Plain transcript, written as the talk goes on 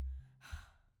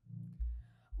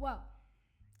Well,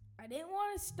 I didn't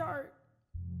want to start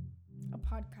a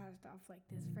podcast off like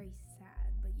this, very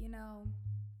sad, but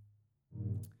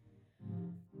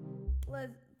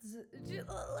let's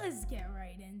let's get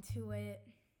right into it.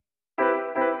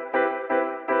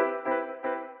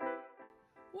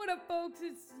 What up, folks?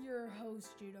 It's your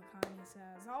host, Judo Kanyas,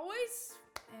 as always,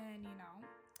 and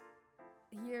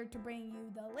here to bring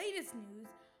you the latest news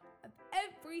of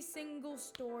every single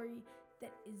story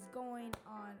that is going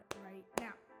on right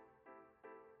now.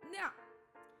 Now,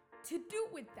 to do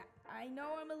with that, I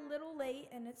know I'm a little late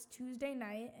and it's Tuesday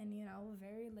night and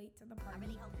very late to the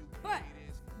party. But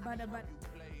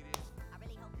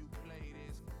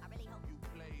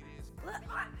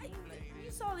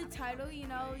you saw the title, you're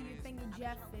thinking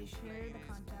Jeff Fisher, the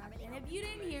contract. And if you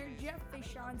didn't hear, Jeff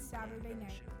Fisher on Saturday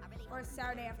night or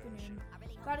Saturday afternoon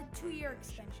got a 2-year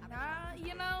extension.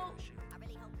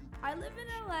 I live in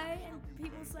LA, and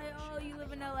people say, oh, you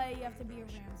live in LA, you have to be a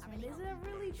Rams fan. Is that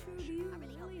really true? Do you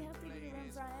really have to be a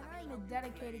Rams fan? And I'm a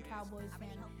dedicated Cowboys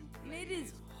fan, and it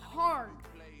is hard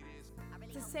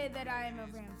to say that I am a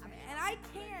Rams fan. And I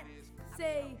can't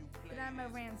say that I'm a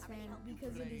Rams fan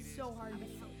because it is so hard to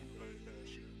say.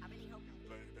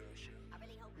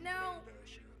 Now,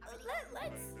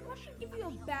 let me give you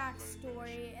a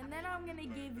backstory, and then I'm going to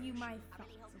give you my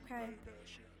thoughts, okay?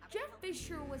 Jeff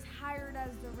Fisher was hired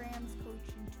as the Rams coach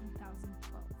in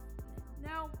 2012.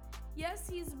 Now, yes,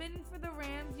 he's been for the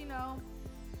Rams,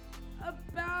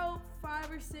 about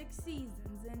 5 or 6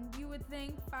 seasons. And you would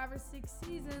think 5 or 6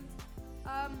 seasons,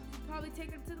 he'd probably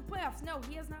take them to the playoffs. No,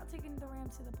 he has not taken the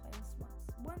Rams to the playoffs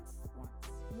once.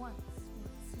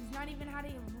 He's not even had a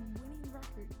winning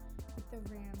record with the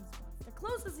Rams once. The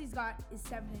closest he's got is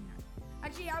 7-9.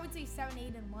 Actually, I would say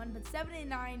 7-8-1, but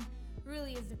 7-9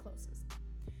 really is the closest.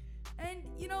 And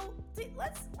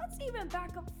let's even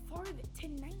back up farther to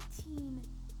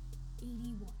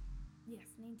 1981.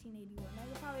 Yes, 1981. Now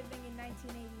you're probably thinking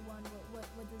 1981.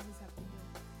 What does this have to do?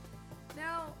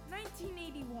 Now,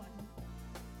 1981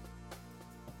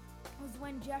 was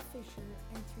when Jeff Fisher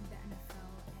entered the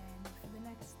NFL, and for the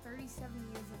next 37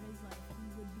 years of his life, he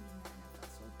would be in the NFL.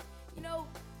 So,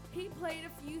 he played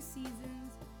a few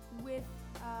seasons with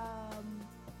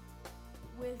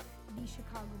the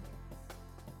Chicago Bears.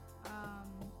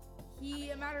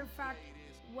 He, a matter of fact,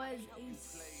 was a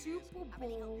Super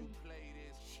Bowl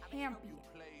champion.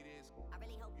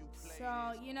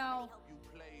 So, you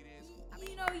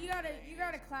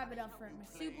gotta clap it up for him. A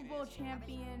Super Bowl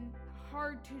champion,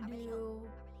 hard to do,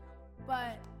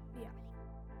 but yeah.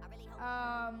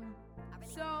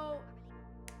 So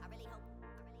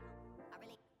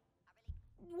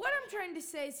what I'm trying to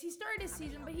say is he started his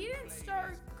season, but he didn't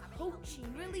start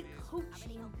really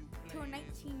coaching till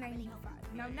 1995.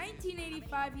 Now,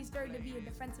 1985, he started to be a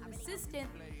defensive assistant,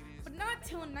 but not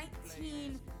till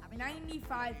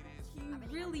 1995, he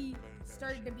really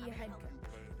started to be a head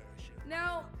coach.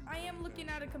 Now, I am looking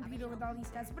at a computer with all these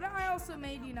stats, but I also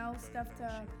made, stuff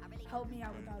to help me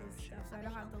out with all this stuff, so I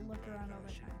don't have to look around all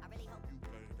the time.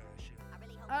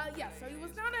 So he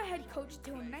was not a head coach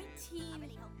till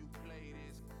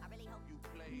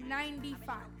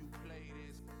 1995.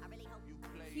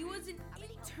 He was an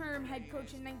interim head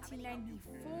coach in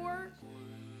 1994.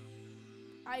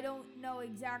 I don't know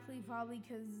exactly, probably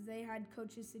because they had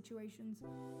coaches situations.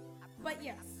 But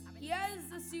yes, he has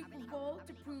the Super Bowl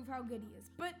to prove how good he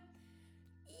is. But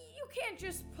you can't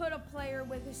just put a player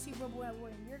with a Super Bowl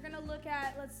win. You're going to look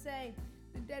at, let's say,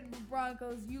 the Denver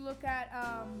Broncos. You look at,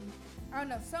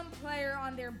 some player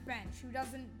on their bench who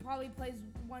probably plays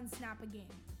one snap a game.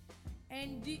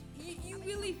 And do you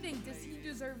really think, does he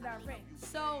deserve that ring?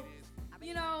 So,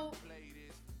 no,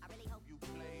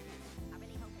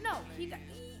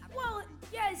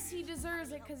 yes, he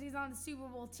deserves it because he's on the Super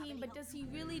Bowl team, but does he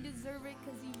really deserve it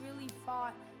because he really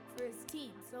fought for his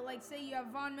team? So, say you have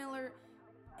Von Miller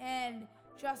and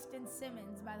Justin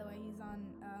Simmons, by the way, he's on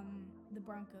the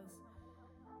Broncos.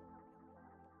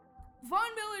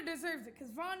 Von Miller deserves it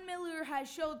because Von Miller has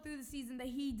showed through the season that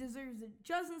he deserves it.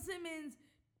 Justin Simmons,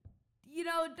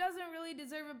 doesn't really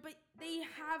deserve it, but they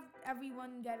have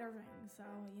everyone get a ring, so,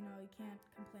 you can't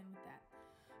complain with that.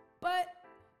 But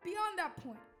beyond that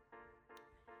point,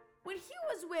 when he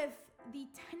was with the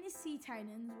Tennessee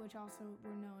Titans, which also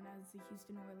were known as the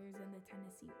Houston Oilers and the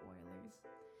Tennessee Oilers,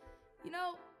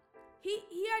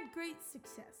 he had great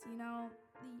success, the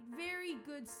very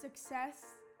good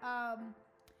success.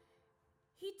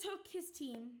 He took his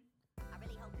team.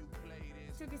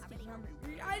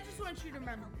 I just want you to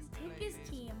remember this. Took his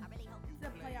team to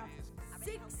the playoffs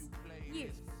 6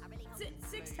 years.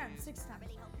 Six times.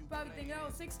 Probably thinking,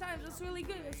 6 times, that's really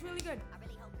good.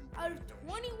 out of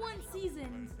 21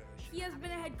 seasons, he has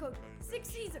been a head coach. 6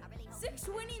 seasons, 6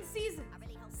 winning seasons,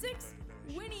 6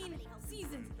 winning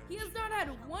seasons. He has not had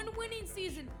one winning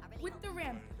season with the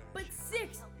Rams, but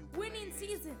 6 winning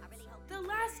seasons. The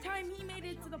last time he made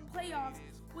it to the playoffs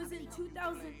was in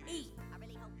 2008.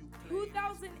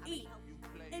 2008,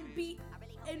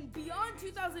 and beyond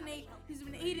 2008, he's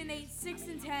been 8-8,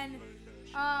 6-10,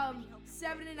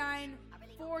 7-9,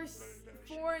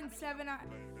 4-7.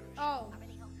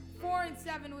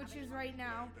 4-7, which is right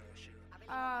now.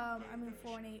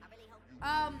 4-8.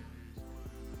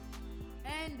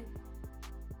 And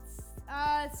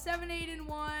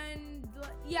 7-8-1.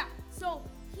 Yeah. So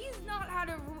he's not had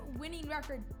a winning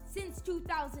record since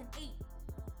 2008.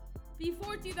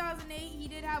 Before 2008, he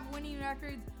did have winning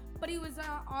records, but he was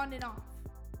on and off.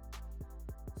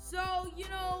 So,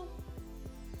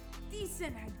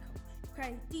 decent head coach.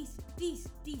 Okay, decent.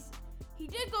 He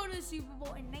did go to the Super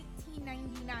Bowl in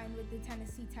 1999 with the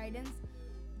Tennessee Titans,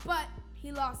 but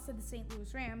he lost to the St.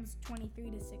 Louis Rams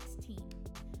 23-16.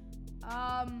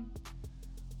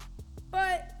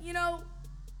 But,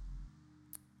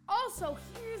 also,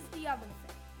 here's the other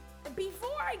thing.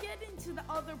 Before I get into the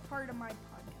other part of my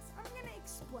podcast, I'm going to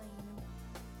explain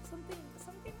something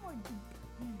more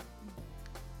deep.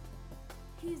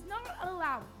 He's not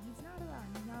allowing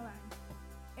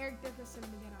Eric Dickerson to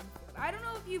get on the field. I don't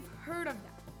know if you've heard of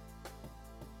that.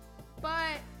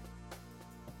 But,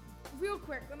 real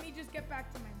quick, let me just get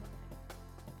back to my point.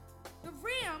 The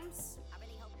Rams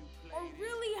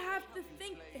really have to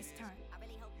think this time.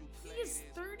 He is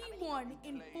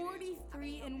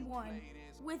 31-43-1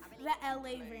 with the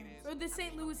LA Rams, or the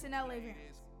St. Louis and LA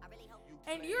Rams.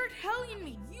 And you are telling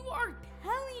me,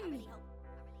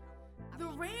 the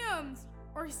Rams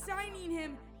are signing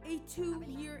him a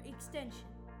 2-year extension.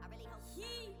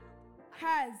 He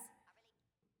has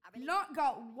not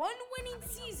got one winning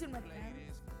season with them,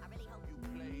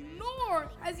 nor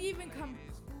has he even come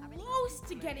close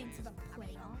to getting to the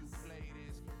playoffs.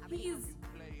 He's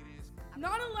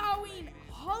not allowing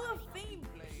Hall of Fame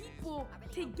people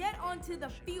to get onto the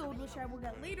field, which I will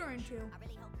get later into.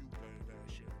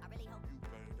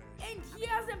 And he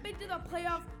hasn't been to the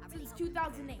playoffs since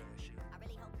 2008.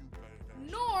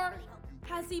 Nor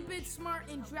has he been smart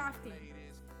in drafting.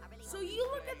 So you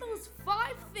look at those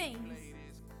 5 things,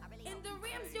 and the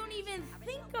Rams don't even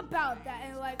think about that.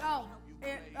 And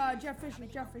Jeff Fisher.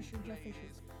 Do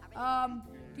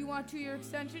you want a 2-year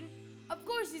extension? Of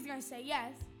course he's gonna say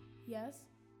yes.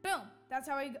 Boom. That's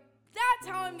how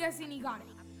I'm guessing he got it.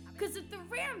 Because if the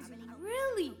Rams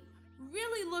really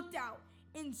looked out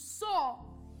and saw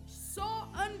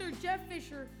under Jeff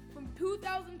Fisher from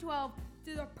 2012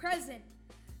 to the present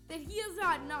that he has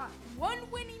had not one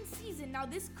winning season. Now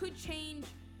this could change.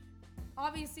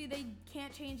 Obviously they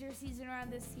can't change their season around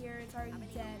this year. It's already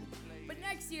dead. But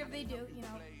next year if they do,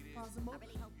 possible.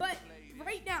 But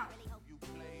right now,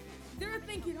 they're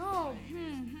thinking,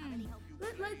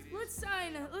 let's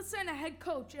sign a head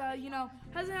coach.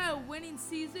 Hasn't had a winning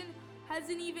season,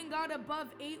 hasn't even got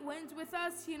above 8 wins with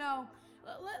us.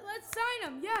 Let's sign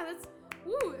him. Yeah, that's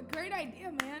a great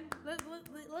idea, man.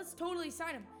 Let's totally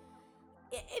sign him.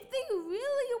 If they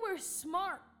really were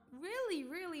smart, really,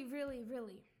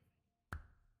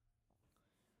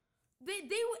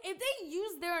 if they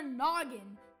used their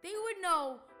noggin, they would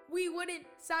know we wouldn't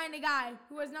sign a guy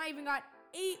who has not even got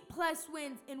 8+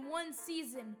 wins in one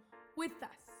season with us.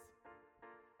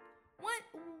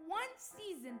 One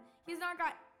season, he's not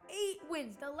got 8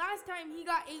 wins. The last time he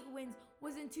got 8 wins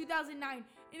was in 2009,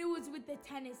 and it was with the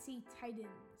Tennessee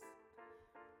Titans.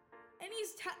 And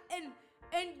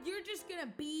and you're just gonna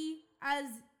be, as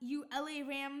you LA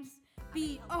Rams,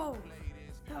 be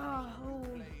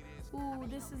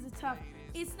this is a tough.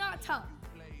 It's not tough.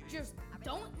 Just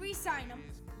don't re-sign him.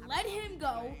 Let him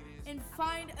go and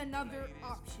find another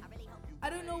option. I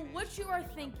don't know what you are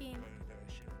thinking,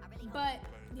 but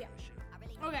yeah.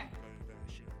 Okay.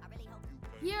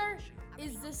 Here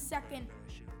is the second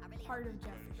part of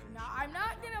Jeff Fisher. Now, I'm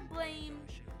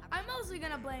mostly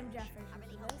gonna blame Jeff Fisher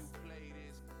for this.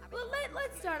 But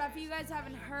let's start off. If you guys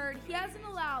haven't heard, he hasn't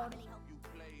allowed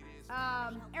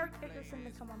Eric Dickerson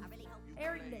to come on the field.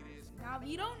 Eric Dickerson. Now, if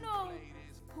you don't know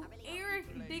who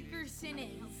Eric Dickerson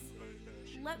is,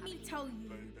 let me tell you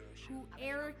who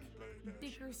Eric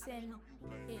Dickerson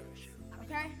is.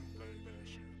 Okay?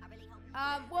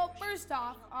 Well, first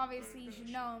off, obviously you should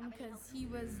know him because he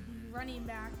was the running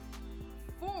back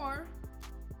for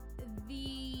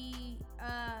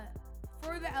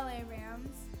the LA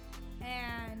Rams,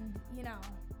 and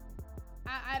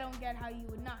I don't get how you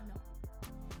would not know.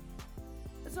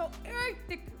 So Eric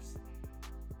Dickerson,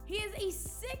 he is a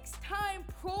 6-time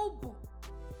Pro Bowl.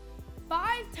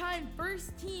 5-time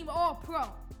first team All-Pro,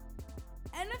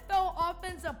 NFL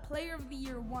Offensive Player of the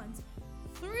Year once,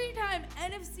 3-time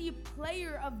NFC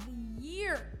Player of the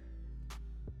Year,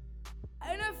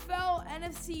 NFL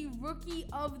NFC Rookie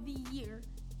of the Year,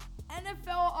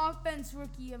 NFL Offense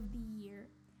Rookie of the Year,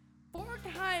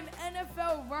 4-time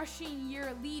NFL Rushing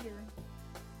Year Leader,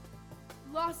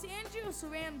 Los Angeles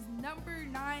Rams number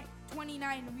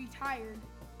 29 retired,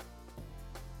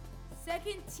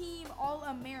 2nd team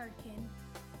All-American.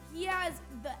 He has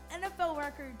the NFL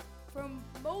record for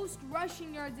most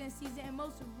rushing yards in a season and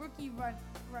most rookie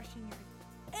rushing yards.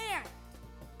 And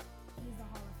he's the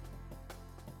Hall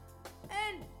of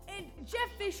Fame. And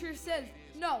Jeff Fisher says,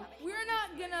 no, we're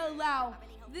not going to allow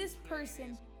this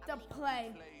person to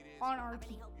play on our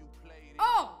team.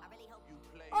 Oh,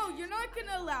 you're not going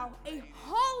to allow a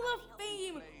Hall of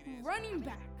Fame running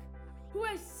back who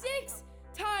has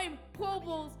 6-time Pro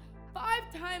Bowls,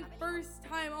 5-time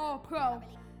first-time All-Pro.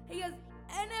 He has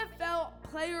NFL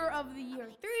Player of the Year,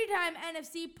 3-time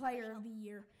NFC Player of the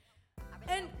Year,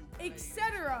 and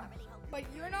etc. But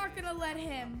you're not going to let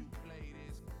him.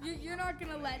 You're not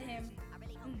going to let him.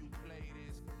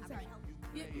 Sorry.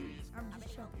 I'm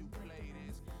just joking.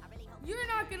 You're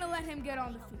not going to let him get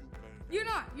on the field. You're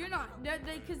not.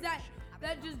 Because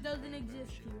that just doesn't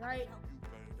exist here, right?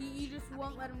 You just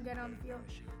won't let him get on the field.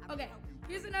 Okay,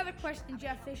 here's another question,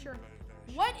 Jeff Fisher.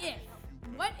 What if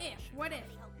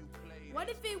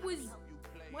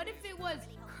it was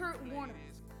Kurt Warner?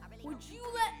 Would you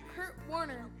let Kurt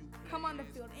Warner come on the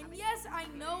field? And yes, I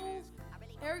know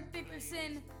Eric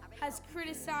Dickerson has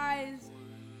criticized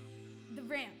the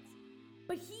Rams,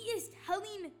 but he is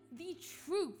telling the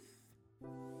truth.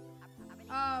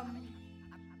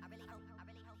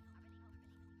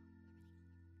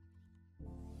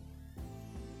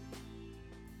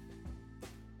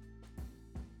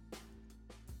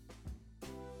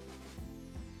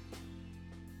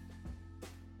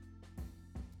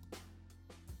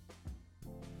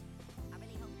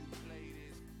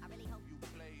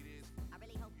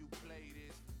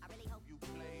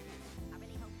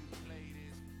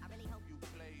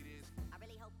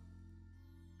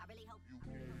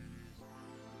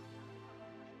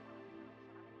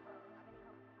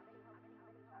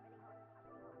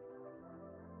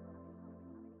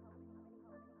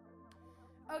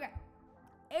 Okay,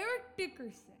 Eric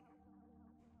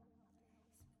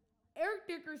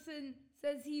Dickerson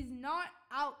says he's not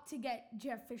out to get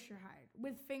Jeff Fisher hired,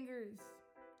 with fingers.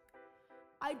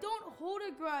 I don't hold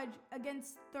a grudge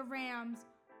against the Rams,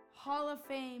 Hall of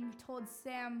Fame told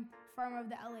Sam Farmer of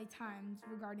the LA Times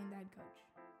regarding the head coach.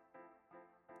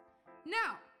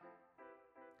 Now,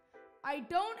 I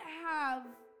don't have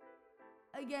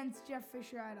against Jeff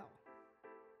Fisher at all.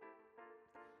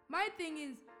 My thing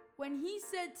is, when he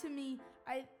said to me,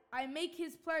 I make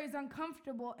his players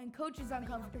uncomfortable and coaches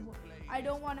uncomfortable, I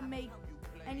don't want to make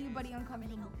anybody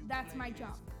uncomfortable. That's my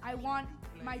job. I want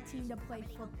my team to play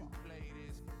football.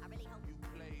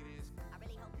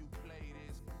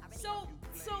 So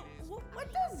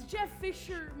what does Jeff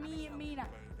Fisher mean?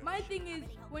 My thing is,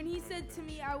 when he said to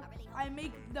me, I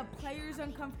make the players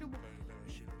uncomfortable,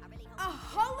 a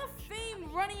Hall of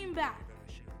Fame running back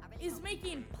is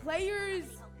making players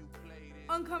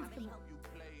uncomfortable.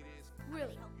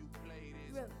 Really.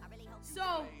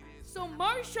 So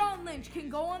Marshawn Lynch can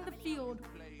go on the field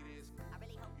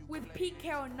with Pete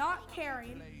Carroll not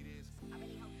carrying,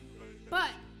 but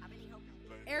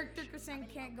Eric Dickerson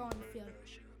can't go on the field.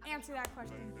 Answer that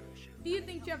question. Do you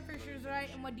think Jeff Fisher is right,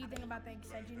 and what do you think about the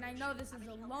extension? I know this is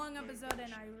a long episode,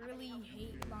 and I really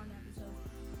hate long episodes.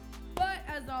 But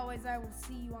as always, I will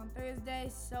see you on Thursday.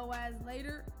 So as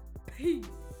later, peace.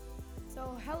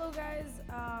 So hello guys,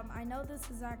 I know this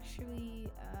is actually,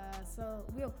 so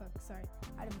real quick, sorry,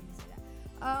 I didn't mean to say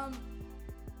that.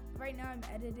 Right now I'm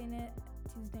editing it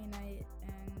Tuesday night,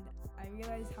 and I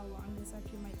realize how long this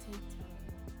actually might take to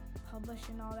publish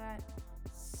and all that.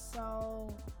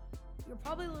 So you're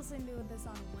probably listening to this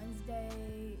on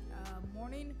Wednesday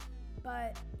morning,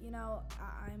 but you know,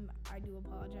 I do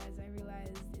apologize. I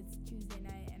realize it's Tuesday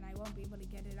night and I won't be able to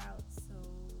get it out, so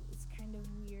it's kind of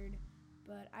weird.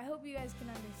 But I hope you guys can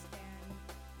understand.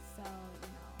 So,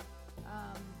 you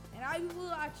know. And I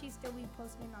will actually still be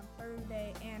posting on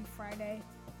Thursday and Friday.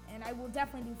 And I will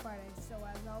definitely do Friday. So,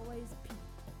 as always, peace.